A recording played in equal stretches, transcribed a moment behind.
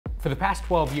For the past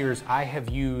 12 years, I have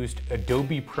used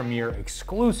Adobe Premiere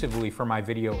exclusively for my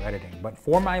video editing, but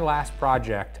for my last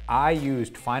project, I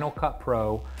used Final Cut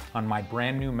Pro on my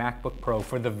brand new MacBook Pro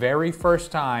for the very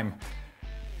first time,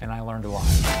 and I learned a lot.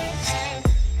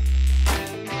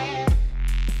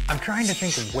 I'm trying to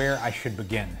think of where I should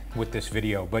begin with this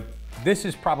video, but this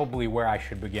is probably where I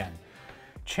should begin.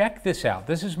 Check this out.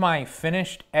 This is my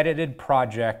finished edited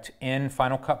project in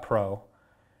Final Cut Pro.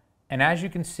 And as you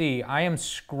can see, I am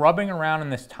scrubbing around in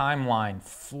this timeline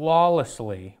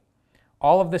flawlessly.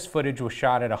 All of this footage was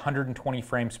shot at 120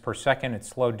 frames per second. It's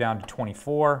slowed down to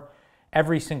 24.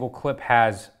 Every single clip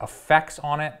has effects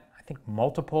on it. I think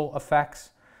multiple effects,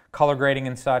 color grading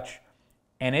and such.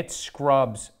 And it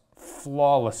scrubs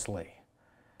flawlessly.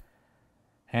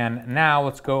 And now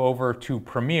let's go over to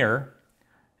Premiere.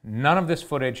 None of this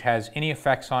footage has any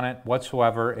effects on it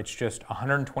whatsoever. It's just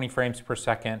 120 frames per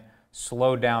second.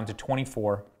 Slowed down to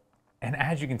 24. And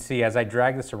as you can see, as I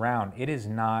drag this around, it is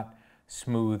not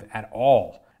smooth at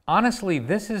all. Honestly,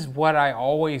 this is what I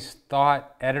always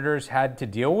thought editors had to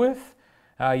deal with.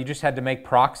 You just had to make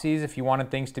proxies if you wanted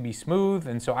things to be smooth.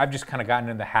 And so I've just kind of gotten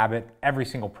in the habit. Every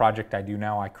single project I do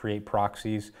now, I create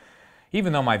proxies,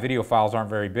 even though my video files aren't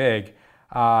very big,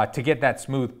 to get that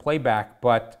smooth playback.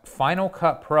 But Final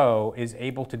Cut Pro is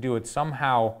able to do it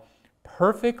somehow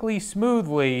perfectly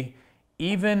smoothly,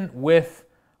 even with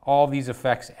all these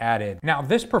effects added. Now,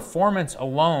 this performance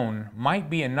alone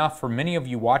might be enough for many of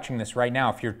you watching this right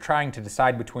now if you're trying to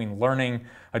decide between learning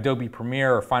Adobe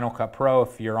Premiere or Final Cut Pro.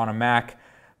 If you're on a Mac,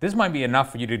 this might be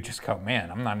enough for you to just go, man,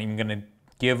 I'm not even gonna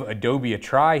give Adobe a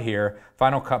try here.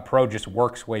 Final Cut Pro just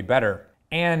works way better.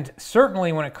 And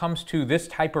certainly when it comes to this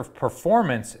type of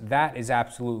performance, that is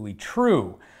absolutely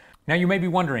true. Now you may be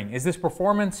wondering, is this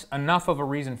performance enough of a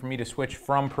reason for me to switch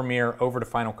from Premiere over to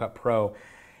Final Cut Pro?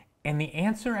 And the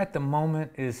answer at the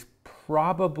moment is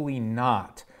probably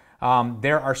not.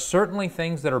 There are certainly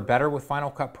things that are better with Final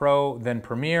Cut Pro than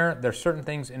Premiere. There's certain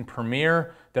things in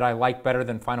Premiere that I like better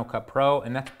than Final Cut Pro,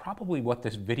 and that's probably what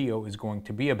this video is going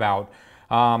to be about.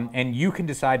 And you can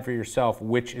decide for yourself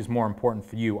which is more important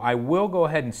for you. I will go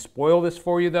ahead and spoil this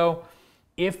for you though.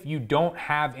 If you don't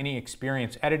have any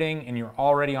experience editing and you're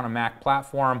already on a Mac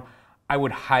platform, I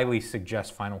would highly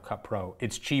suggest Final Cut Pro.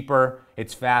 It's cheaper,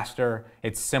 it's faster,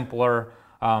 it's simpler.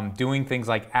 Doing things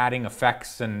like adding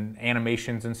effects and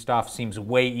animations and stuff seems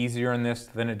way easier in this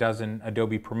than it does in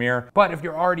Adobe Premiere. But if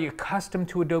you're already accustomed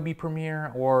to Adobe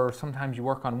Premiere, or sometimes you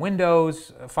work on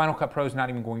Windows, Final Cut Pro is not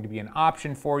even going to be an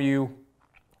option for you.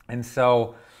 And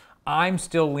so I'm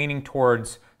still leaning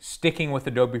towards sticking with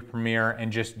Adobe Premiere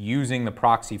and just using the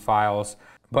proxy files.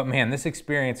 But man, this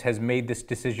experience has made this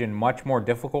decision much more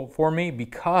difficult for me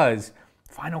because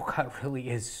Final Cut really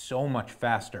is so much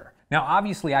faster. Now,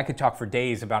 obviously I could talk for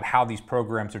days about how these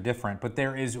programs are different, but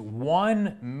there is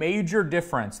one major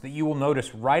difference that you will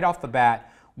notice right off the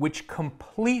bat, which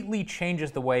completely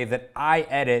changes the way that I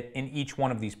edit in each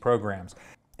one of these programs.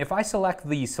 If I select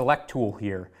the Select tool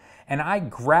here, and I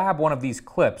grab one of these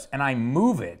clips and I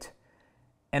move it,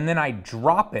 and then I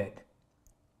drop it,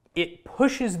 it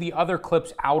pushes the other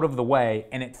clips out of the way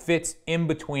and it fits in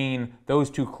between those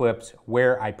two clips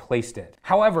where I placed it.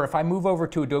 However, if I move over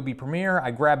to Adobe Premiere,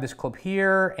 I grab this clip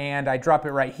here and I drop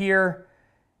it right here,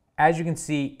 as you can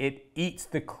see, it eats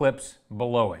the clips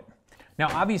below it. Now,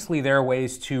 obviously there are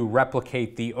ways to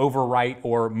replicate the overwrite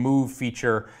or move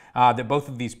feature that both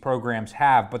of these programs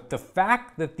have, but the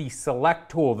fact that the Select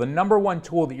tool, the #1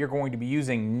 tool that you're going to be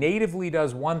using, natively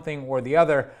does one thing or the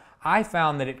other, I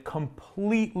found that it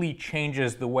completely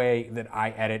changes the way that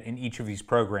I edit in each of these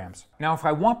programs. Now, if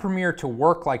I want Premiere to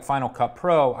work like Final Cut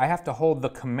Pro, I have to hold the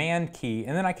Command key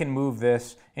and then I can move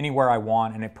this anywhere I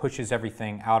want and it pushes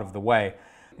everything out of the way.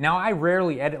 Now, I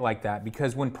rarely edit like that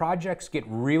because when projects get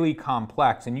really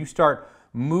complex and you start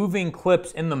moving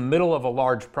clips in the middle of a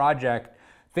large project,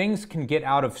 things can get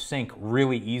out of sync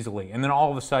really easily. And then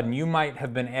all of a sudden you might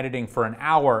have been editing for an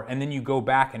hour and then you go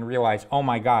back and realize, oh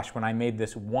my gosh, when I made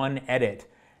this one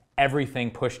edit, everything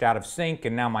pushed out of sync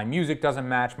and now my music doesn't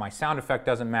match, my sound effect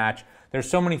doesn't match. There's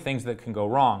so many things that can go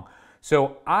wrong.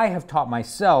 So I have taught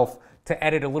myself to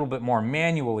edit a little bit more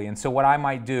manually. And so what I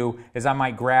might do is I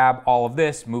might grab all of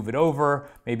this, move it over,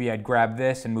 maybe I'd grab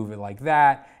this and move it like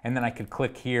that, and then I could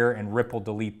click here and ripple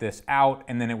delete this out,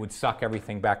 and then it would suck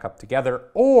everything back up together.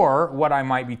 Or what I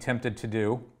might be tempted to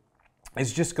do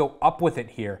is just go up with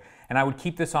it here, and I would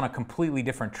keep this on a completely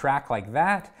different track like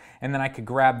that, and then I could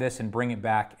grab this and bring it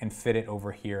back and fit it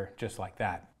over here just like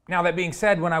that. Now, that being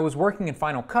said, when I was working in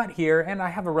Final Cut here, and I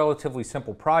have a relatively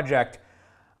simple project,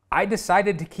 I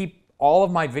decided to keep all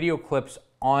of my video clips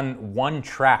on one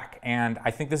track. And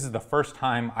I think this is the first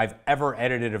time I've ever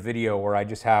edited a video where I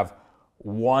just have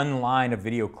one line of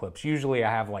video clips. Usually I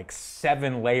have like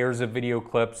 7 layers of video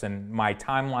clips and my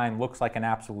timeline looks like an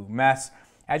absolute mess.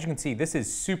 As you can see, this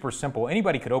is super simple.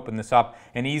 Anybody could open this up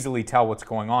and easily tell what's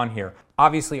going on here.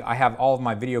 Obviously, I have all of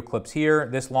my video clips here.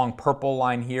 This long purple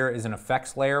line here is an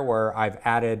effects layer where I've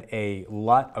added a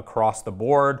LUT across the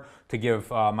board to give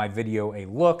my video a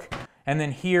look. And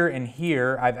then here and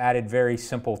here, I've added very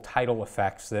simple title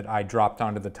effects that I dropped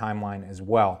onto the timeline as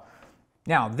well.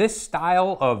 Now, this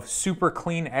style of super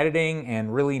clean editing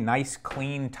and really nice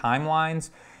clean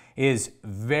timelines is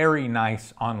very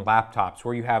nice on laptops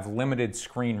where you have limited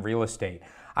screen real estate.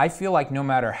 I feel like no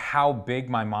matter how big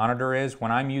my monitor is,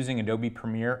 when I'm using Adobe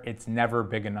Premiere, it's never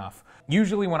big enough.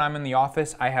 Usually when I'm in the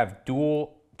office, I have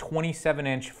dual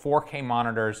 27-inch 4K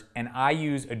monitors and I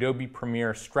use Adobe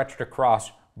Premiere stretched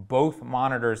across both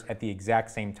monitors at the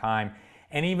exact same time.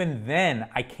 And even then,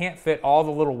 I can't fit all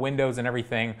the little windows and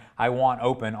everything I want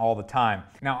open all the time.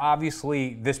 Now,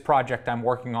 obviously, this project I'm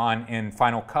working on in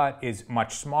Final Cut is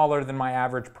much smaller than my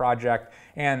average project,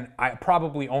 and I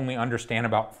probably only understand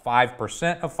about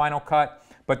 5% of Final Cut,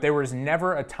 but there was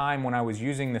never a time when I was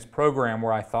using this program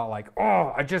where I thought like,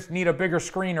 oh, I just need a bigger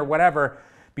screen or whatever.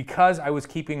 Because I was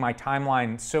keeping my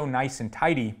timeline so nice and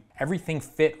tidy, everything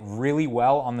fit really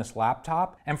well on this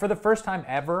laptop. And for the first time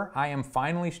ever, I am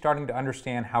finally starting to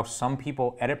understand how some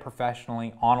people edit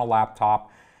professionally on a laptop.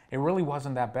 It really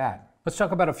wasn't that bad. Let's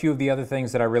talk about a few of the other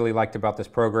things that I really liked about this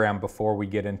program before we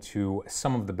get into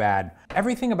some of the bad.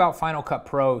 Everything about Final Cut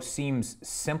Pro seems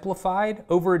simplified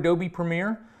over Adobe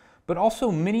Premiere, but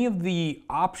also many of the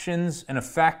options and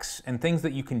effects and things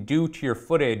that you can do to your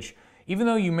footage, even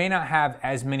though you may not have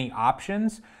as many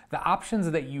options, the options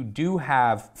that you do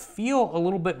have feel a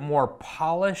little bit more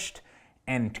polished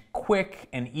and quick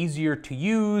and easier to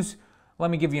use.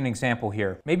 Let me give you an example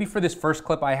here. Maybe for this first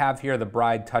clip I have here, the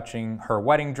bride touching her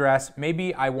wedding dress,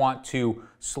 maybe I want to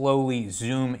slowly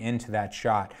zoom into that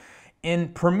shot. In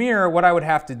Premiere, what I would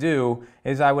have to do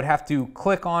is I would have to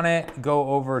click on it, go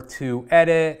over to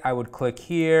edit, I would click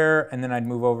here, and then I'd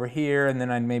move over here, and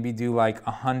then I'd maybe do like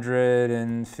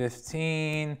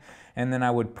 115, and then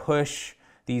I would push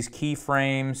these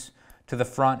keyframes to the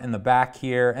front and the back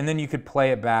here, and then you could play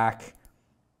it back,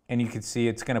 and you could see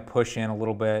it's gonna push in a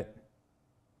little bit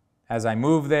as I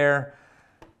move there.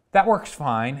 That works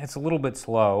fine, it's a little bit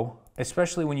slow,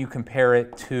 especially when you compare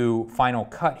it to Final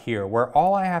Cut here, where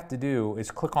all I have to do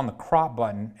is click on the crop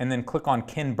button and then click on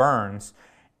Ken Burns,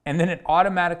 and then it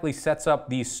automatically sets up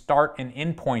these start and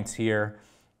end points here,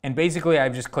 and basically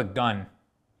I've just clicked done.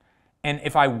 And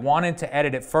if I wanted to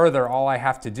edit it further, all I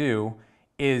have to do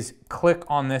is click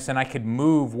on this and I could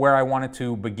move where I want it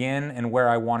to begin and where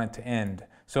I want it to end.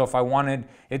 So if I wanted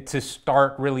it to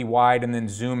start really wide and then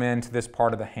zoom into this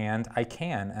part of the hand, I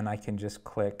can, and I can just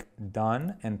click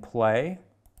done and play.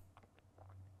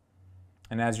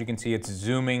 And as you can see, it's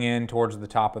zooming in towards the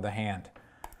top of the hand.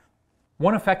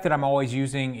 One effect that I'm always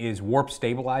using is Warp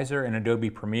Stabilizer in Adobe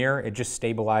Premiere. It just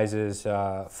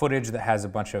stabilizes footage that has a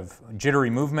bunch of jittery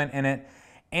movement in it.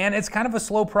 And it's kind of a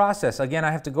slow process. Again,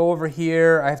 I have to go over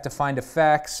here, I have to find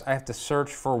effects, I have to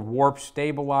search for Warp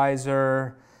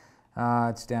Stabilizer.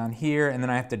 It's down here, and then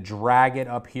I have to drag it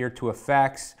up here to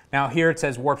effects. Now here it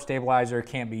says Warp Stabilizer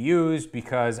can't be used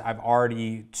because I've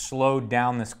already slowed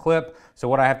down this clip. So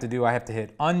what I have to do, I have to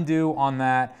hit undo on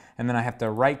that, and then I have to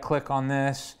right click on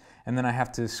this, and then I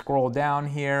have to scroll down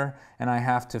here, and I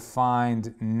have to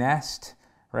find nest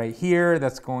right here.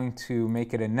 That's going to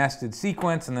make it a nested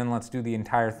sequence, and then let's do the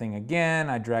entire thing again.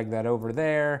 I drag that over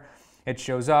there. It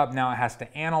shows up. Now it has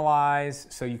to analyze,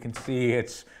 so you can see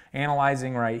it's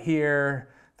analyzing right here,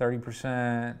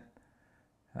 30%.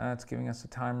 It's giving us the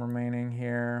time remaining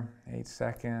here, 8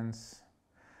 seconds.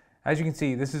 As you can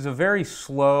see, this is a very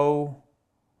slow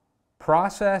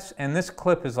process, and this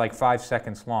clip is like 5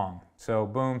 seconds long. So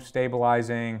boom,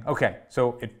 stabilizing. Okay,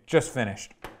 so it just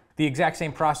finished. The exact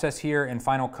same process here in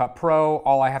Final Cut Pro.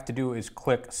 All I have to do is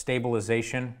click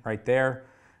stabilization right there,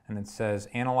 and it says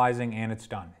analyzing, and it's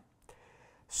done.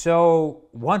 So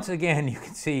once again, you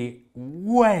can see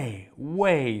way,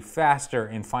 way faster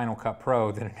in Final Cut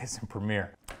Pro than it is in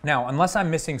Premiere. Now, unless I'm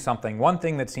missing something, one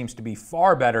thing that seems to be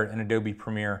far better in Adobe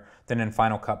Premiere than in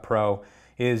Final Cut Pro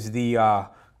is the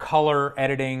color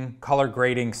editing, color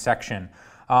grading section.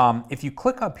 If you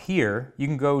click up here, you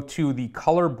can go to the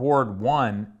color board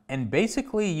 1, and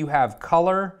basically you have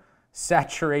color,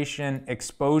 saturation,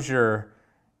 exposure,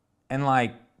 and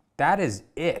like that is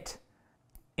it.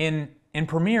 In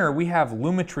Premiere, we have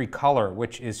Lumetri Color,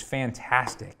 which is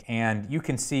fantastic, and you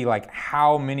can see like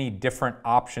how many different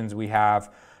options we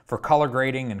have for color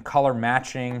grading and color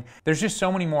matching. There's just so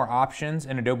many more options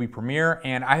in Adobe Premiere,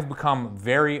 and I've become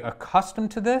very accustomed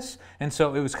to this, and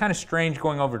so it was kind of strange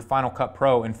going over to Final Cut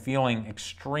Pro and feeling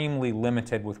extremely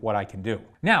limited with what I can do.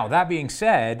 Now, that being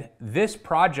said, this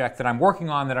project that I'm working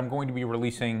on that I'm going to be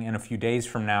releasing in a few days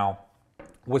from now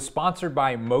was sponsored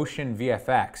by Motion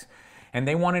VFX, and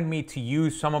they wanted me to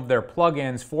use some of their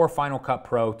plugins for Final Cut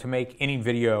Pro to make any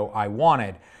video I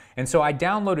wanted. And so I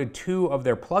downloaded 2 of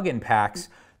their plugin packs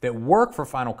that work for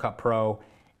Final Cut Pro,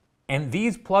 and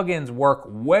these plugins work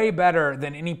way better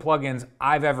than any plugins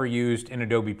I've ever used in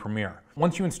Adobe Premiere.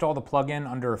 Once you install the plugin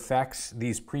under Effects,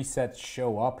 these presets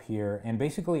show up here, and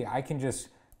basically I can just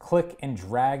click and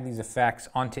drag these effects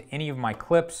onto any of my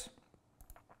clips,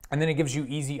 and then it gives you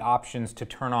easy options to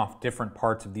turn off different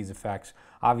parts of these effects.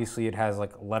 Obviously it has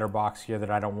like a letterbox here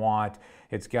that I don't want.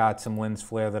 It's got some lens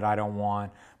flare that I don't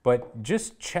want, but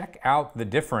just check out the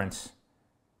difference.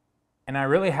 And I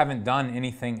really haven't done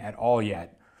anything at all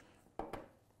yet.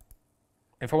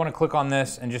 If I want to click on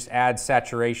this and just add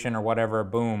saturation or whatever,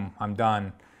 boom, I'm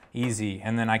done. Easy.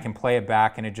 And then I can play it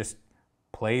back and it just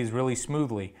plays really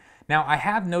smoothly. Now I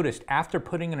have noticed after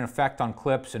putting an effect on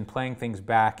clips and playing things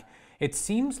back, it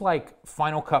seems like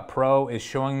Final Cut Pro is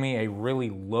showing me a really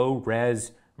low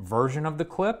res version of the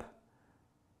clip,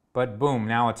 but boom,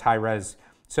 now it's high res.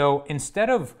 So instead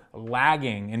of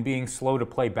lagging and being slow to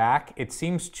play back, it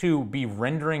seems to be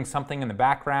rendering something in the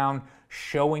background,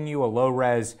 showing you a low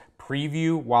res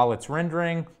preview while it's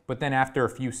rendering, but then after a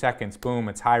few seconds, boom,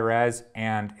 it's high res,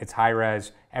 and it's high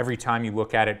res every time you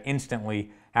look at it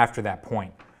instantly after that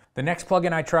point. The next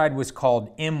plugin I tried was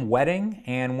called Wedding,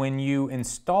 and when you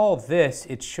install this,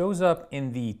 it shows up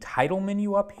in the title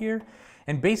menu up here,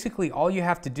 and basically all you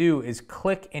have to do is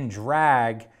click and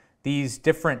drag these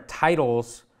different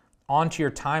titles onto your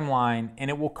timeline,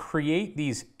 and it will create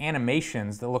these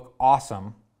animations that look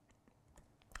awesome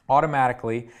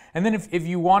automatically. And then if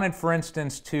you wanted, for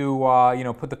instance,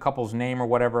 to put the couple's name or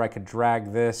whatever, I could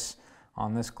drag this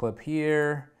on this clip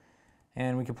here,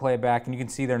 and we can play it back, and you can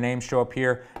see their names show up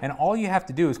here. And all you have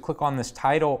to do is click on this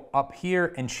title up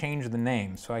here and change the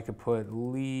name. So I could put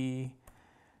Lee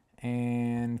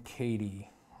and Katie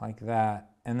like that.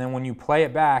 And then when you play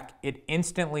it back, it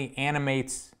instantly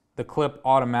animates the clip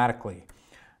automatically.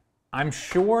 I'm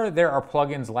sure there are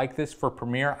plugins like this for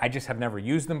Premiere. I just have never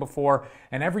used them before.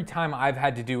 And every time I've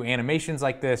had to do animations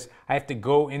like this, I have to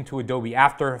go into Adobe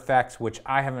After Effects, which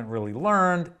I haven't really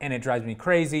learned, and it drives me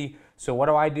crazy. So what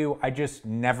do? I just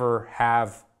never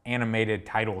have animated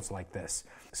titles like this.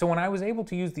 So when I was able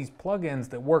to use these plugins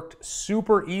that worked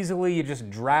super easily, you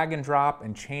just drag and drop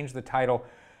and change the title,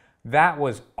 that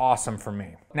was awesome for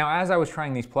me. Now, as I was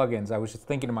trying these plugins, I was just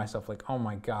thinking to myself, like, oh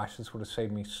my gosh, this would have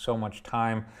saved me so much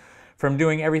time from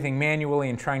doing everything manually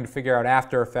and trying to figure out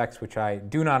After Effects, which I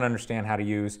do not understand how to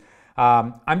use.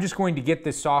 I'm just going to get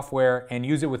this software and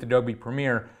use it with Adobe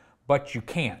Premiere, but you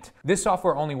can't. This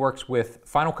software only works with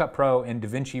Final Cut Pro and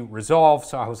DaVinci Resolve,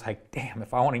 so I was like, damn,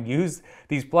 if I want to use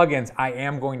these plugins, I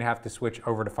am going to have to switch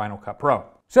over to Final Cut Pro.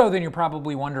 So then you're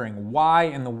probably wondering, why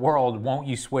in the world won't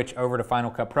you switch over to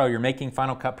Final Cut Pro? You're making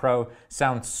Final Cut Pro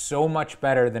sound so much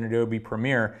better than Adobe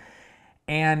Premiere.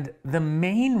 And the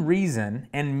main reason,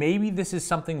 and maybe this is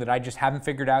something that I just haven't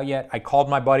figured out yet, I called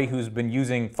my buddy who's been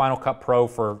using Final Cut Pro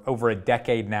for over a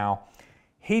decade now.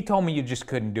 He told me you just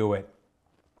couldn't do it.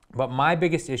 But my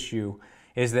biggest issue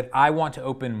is that I want to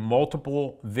open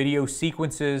multiple video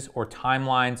sequences or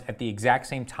timelines at the exact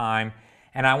same time,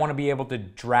 and I want to be able to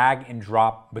drag and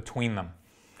drop between them.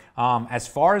 As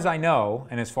far as I know,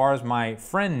 and as far as my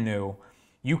friend knew,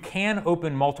 you can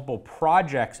open multiple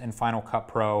projects in Final Cut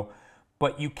Pro,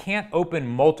 but you can't open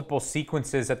multiple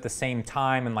sequences at the same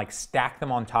time and like stack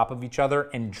them on top of each other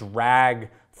and drag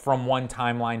from one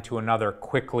timeline to another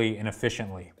quickly and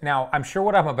efficiently. Now, I'm sure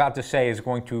what I'm about to say is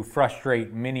going to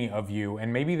frustrate many of you,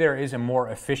 and maybe there is a more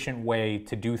efficient way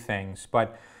to do things,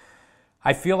 but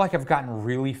I feel like I've gotten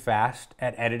really fast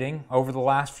at editing over the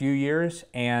last few years,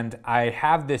 and I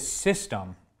have this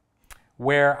system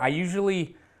where I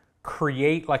usually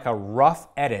create like a rough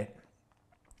edit,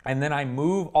 and then I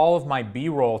move all of my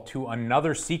B-roll to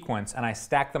another sequence and I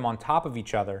stack them on top of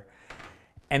each other.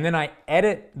 And then I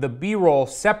edit the B-roll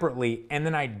separately, and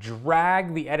then I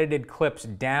drag the edited clips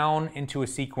down into a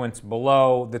sequence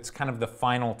below that's kind of the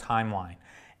final timeline.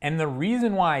 And the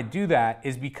reason why I do that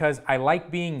is because I like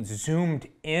being zoomed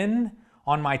in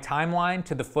on my timeline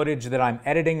to the footage that I'm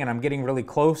editing and I'm getting really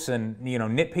close and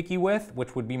nitpicky with,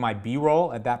 which would be my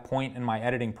B-roll at that point in my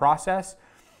editing process.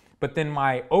 But then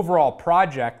my overall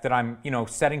project that I'm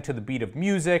setting to the beat of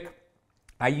music,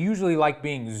 I usually like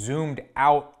being zoomed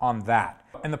out on that.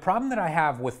 And the problem that I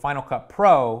have with Final Cut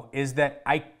Pro is that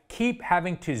I keep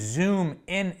having to zoom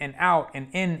in and out and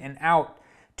in and out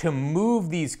to move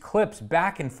these clips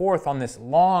back and forth on this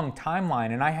long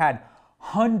timeline. And I had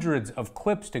hundreds of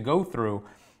clips to go through.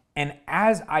 And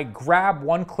as I grab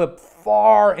one clip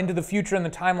far into the future in the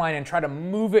timeline and try to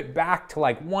move it back to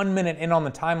like 1 minute in on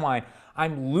the timeline,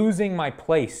 I'm losing my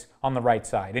place on the right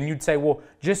side. And you'd say, well,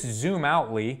 just zoom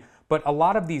out, Lee. But a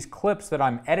lot of these clips that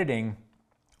I'm editing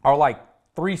are like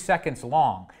 3 seconds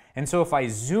long. And so if I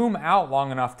zoom out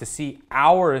long enough to see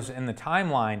hours in the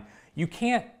timeline, you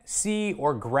can't see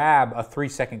or grab a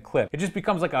 3-second clip. It just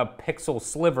becomes like a pixel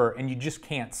sliver and you just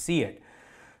can't see it.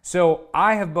 So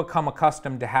I have become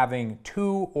accustomed to having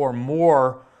 2 or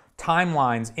more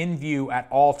timelines in view at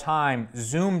all time,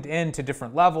 zoomed in to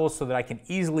different levels so that I can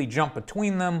easily jump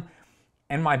between them.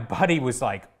 And my buddy was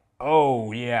like,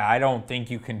 oh yeah, I don't think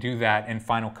you can do that in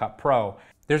Final Cut Pro.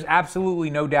 There's absolutely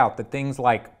no doubt that things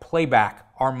like playback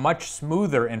are much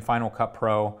smoother in Final Cut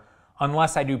Pro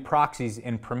unless I do proxies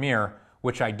in Premiere,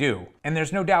 which I do. And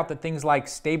there's no doubt that things like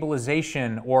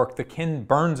stabilization or the Ken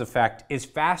Burns effect is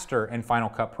faster in Final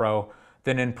Cut Pro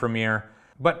than in Premiere.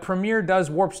 But Premiere does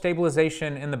warp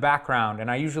stabilization in the background, and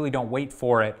I usually don't wait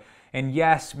for it. And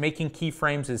yes, making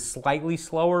keyframes is slightly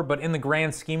slower, but in the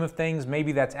grand scheme of things,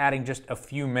 maybe that's adding just a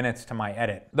few minutes to my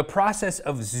edit. The process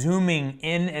of zooming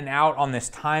in and out on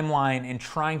this timeline and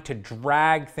trying to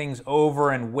drag things over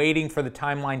and waiting for the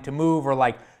timeline to move, or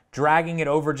like dragging it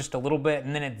over just a little bit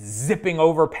and then it's zipping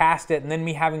over past it and then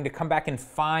me having to come back and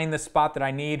find the spot that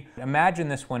I need. Imagine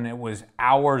this when it was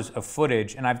hours of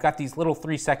footage and I've got these little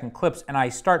 3-second clips and I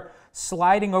start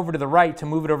sliding over to the right to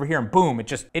move it over here and boom,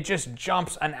 it just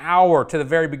jumps an hour to the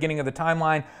very beginning of the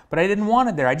timeline, but I didn't want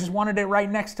it there. I just wanted it right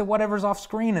next to whatever's off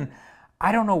screen, and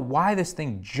I don't know why this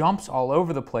thing jumps all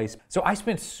over the place. So I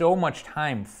spent so much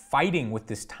time fighting with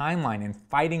this timeline and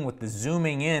fighting with the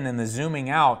zooming in and the zooming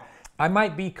out. I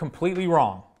might be completely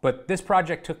wrong, but this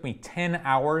project took me 10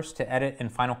 hours to edit in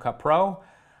Final Cut Pro.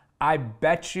 I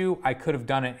bet you I could have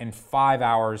done it in 5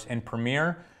 hours in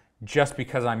Premiere just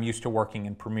because I'm used to working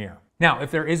in Premiere. Now,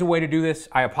 if there is a way to do this,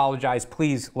 I apologize.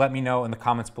 Please let me know in the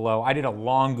comments below. I did a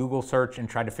long Google search and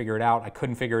tried to figure it out. I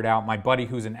couldn't figure it out. My buddy,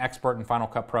 who's an expert in Final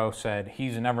Cut Pro, said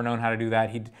he's never known how to do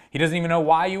that. He doesn't even know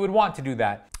why you would want to do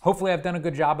that. Hopefully I've done a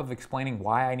good job of explaining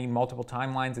why I need multiple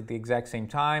timelines at the exact same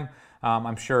time.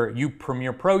 I'm sure you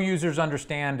Premiere Pro users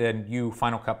understand and you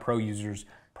Final Cut Pro users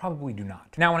probably do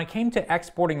not. Now, when it came to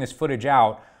exporting this footage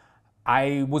out,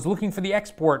 I was looking for the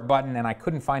export button and I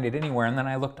couldn't find it anywhere, and then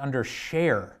I looked under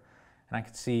share and I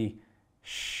could see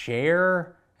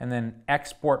share and then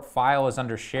export file is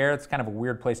under share. It's kind of a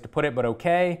weird place to put it, but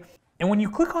okay. And when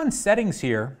you click on settings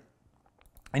here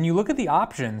and you look at the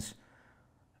options,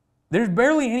 there's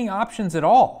barely any options at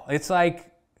all. It's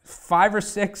like 5 or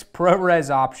 6 ProRes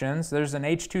options. There's an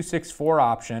H.264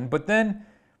 option, but then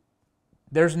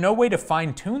there's no way to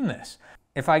fine tune this.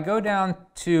 If I go down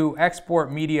to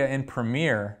export media in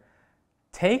Premiere,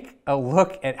 take a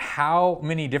look at how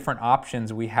many different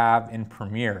options we have in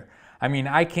Premiere. I mean,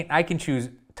 I can choose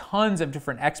tons of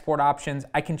different export options.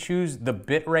 I can choose the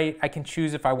bit rate. I can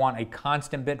choose if I want a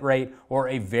constant bit rate or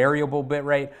a variable bit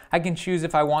rate. I can choose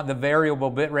if I want the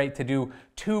variable bit rate to do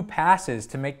 2 passes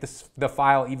to make the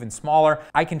file even smaller.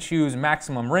 I can choose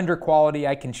maximum render quality.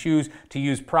 I can choose to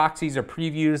use proxies or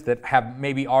previews that have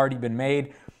maybe already been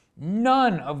made.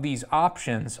 None of these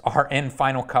options are in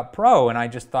Final Cut Pro, and I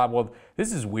just thought, well,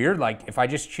 this is weird. Like, if I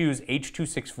just choose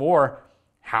H.264,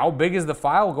 how big is the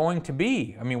file going to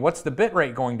be? I mean, what's the bit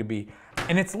rate going to be?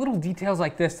 And it's little details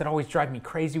like this that always drive me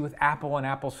crazy with Apple and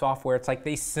Apple software. It's like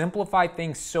they simplify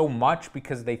things so much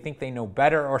because they think they know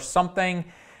better or something,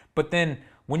 but then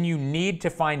when you need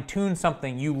to fine tune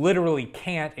something, you literally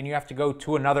can't, and you have to go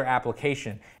to another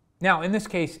application. Now, in this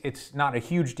case, it's not a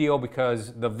huge deal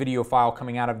because the video file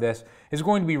coming out of this is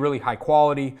going to be really high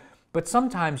quality, but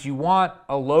sometimes you want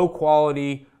a low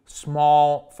quality,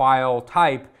 small file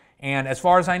type. And as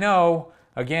far as I know,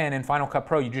 again, in Final Cut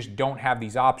Pro, you just don't have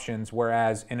these options,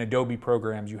 whereas in Adobe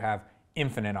programs, you have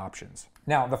infinite options.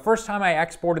 Now, the first time I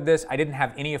exported this, I didn't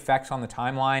have any effects on the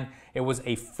timeline. It was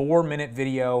a 4-minute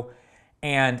video,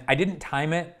 and I didn't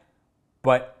time it,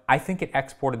 but I think it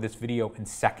exported this video in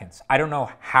seconds. I don't know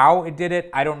how it did it.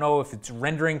 I don't know if it's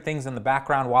rendering things in the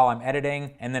background while I'm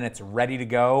editing, and then it's ready to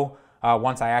go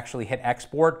once I actually hit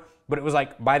export. But it was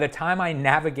like, by the time I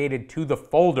navigated to the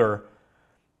folder,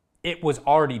 it was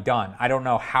already done. I don't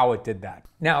know how it did that.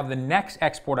 Now, the next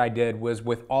export I did was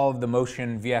with all of the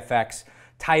motion VFX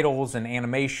titles and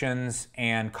animations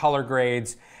and color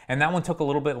grades, and that one took a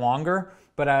little bit longer.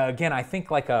 but again, I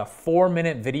think like a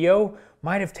 4-minute video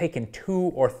might have taken 2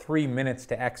 or 3 minutes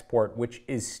to export, which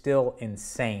is still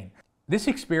insane. This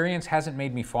experience hasn't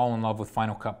made me fall in love with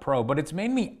Final Cut Pro, but it's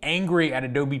made me angry at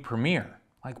Adobe Premiere.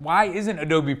 Like, why isn't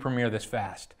Adobe Premiere this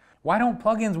fast? Why don't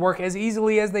plugins work as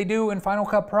easily as they do in Final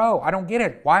Cut Pro? I don't get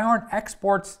it. Why aren't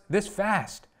exports this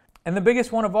fast? And the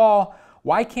biggest one of all,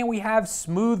 why can't we have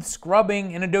smooth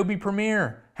scrubbing in Adobe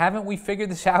Premiere? Haven't we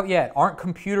figured this out yet? Aren't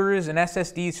computers and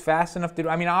SSDs fast enough to do?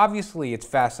 I mean, obviously it's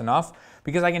fast enough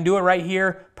because I can do it right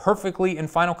here perfectly in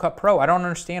Final Cut Pro. I don't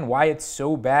understand why it's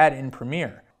so bad in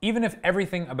Premiere. Even if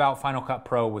everything about Final Cut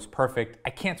Pro was perfect, I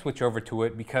can't switch over to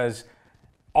it because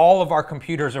all of our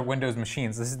computers are Windows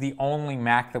machines. This is the only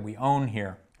Mac that we own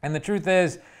here. And the truth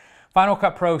is, Final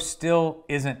Cut Pro still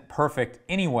isn't perfect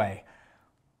anyway.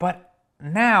 But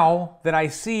now that I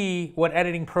see what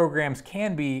editing programs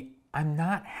can be, I'm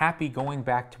not happy going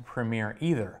back to Premiere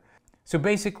either. So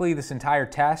basically, this entire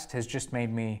test has just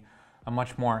made me a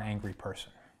much more angry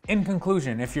person. In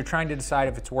conclusion, if you're trying to decide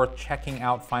if it's worth checking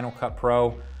out Final Cut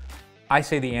Pro, I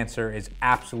say the answer is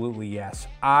absolutely yes.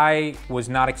 I was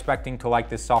not expecting to like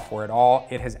this software at all.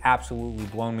 It has absolutely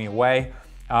blown me away.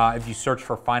 If you search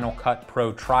for Final Cut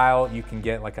Pro trial, you can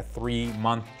get like a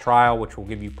 3-month trial, which will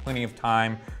give you plenty of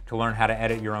time to learn how to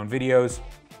edit your own videos.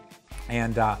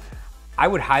 And I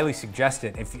would highly suggest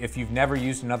it. If you've never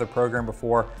used another program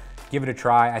before, give it a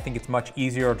try. I think it's much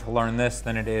easier to learn this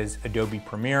than it is Adobe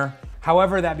Premiere.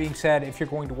 However, that being said, if you're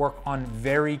going to work on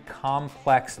very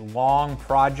complex, long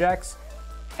projects,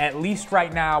 at least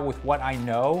right now with what I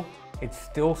know, it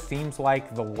still seems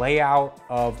like the layout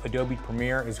of Adobe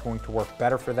Premiere is going to work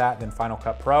better for that than Final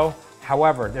Cut Pro.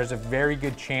 However, there's a very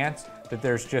good chance that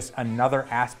there's just another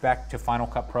aspect to Final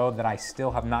Cut Pro that I still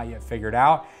have not yet figured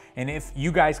out. And if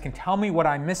you guys can tell me what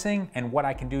I'm missing and what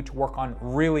I can do to work on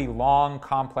really long,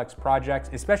 complex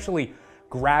projects, especially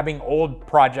grabbing old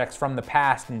projects from the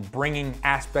past and bringing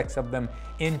aspects of them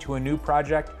into a new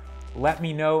project, let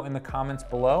me know in the comments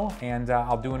below, and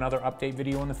I'll do another update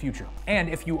video in the future. And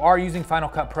if you are using Final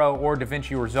Cut Pro or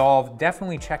DaVinci Resolve,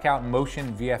 definitely check out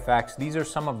Motion VFX. These are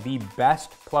some of the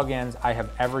best plugins I have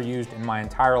ever used in my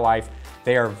entire life.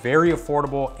 They are very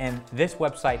affordable, and this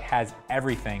website has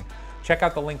everything. Check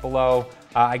out the link below.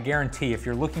 I guarantee if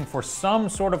you're looking for some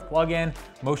sort of plugin,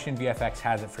 Motion VFX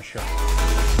has it for sure.